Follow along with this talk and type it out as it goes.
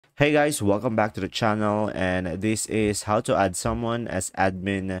Hey guys, welcome back to the channel, and this is how to add someone as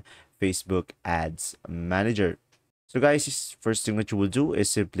admin Facebook Ads Manager. So guys, first thing that you will do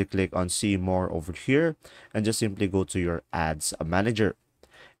is simply click on see more over here and just simply go to your ads manager.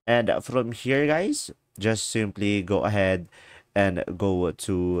 And from here guys, just simply go ahead and go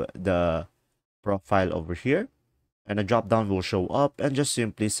to the profile over here, and a drop down will show up, and just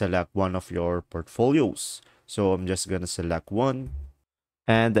simply select one of your portfolios. So I'm just gonna select one.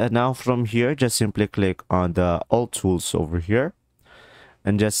 And now from here, just simply click on the all tools over here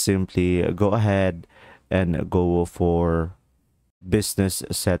and just simply go ahead and go for business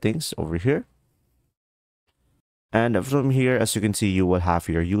settings over here. And from here, as you can see, you will have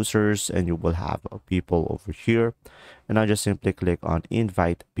your users and you will have people over here. And now just simply click on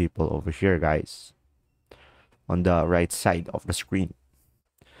invite people over here, guys, on the right side of the screen.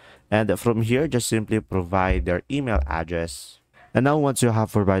 And from here, just simply provide their email address. And now once you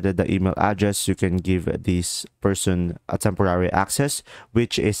have provided the email address, you can give this person a temporary access,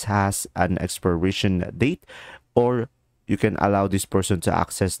 which has an expiration date, or you can allow this person to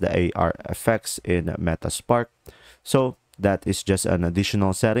access the AR effects in Metaspark. So that is just an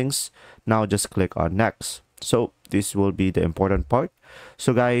additional settings. Now just click on next. So this will be the important part.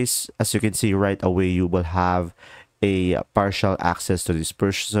 So guys, as you can see right away, you will have a partial access to this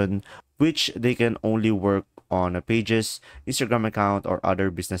person, which they can only work on a pages, Instagram account, or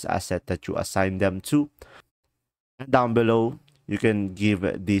other business asset that you assign them to. And down below, you can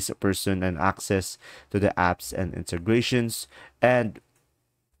give this person an access to the apps and integrations. And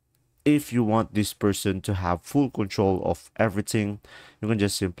if you want this person to have full control of everything, you can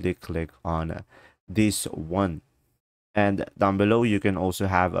just simply click on this one. And down below, you can also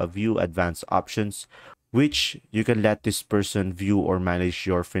have a view advanced options, which you can let this person view or manage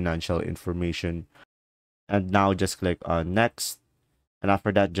your financial information. And now just click on next. And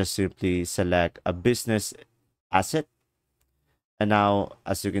after that, just simply select a business asset. And now,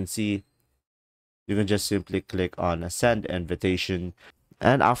 as you can see, you can just simply click on send invitation.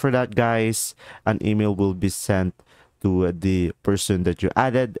 And after that, guys, an email will be sent to the person that you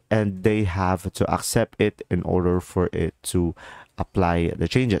added, and they have to accept it in order for it to apply the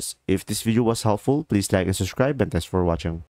changes. If this video was helpful, please like and subscribe, and thanks for watching.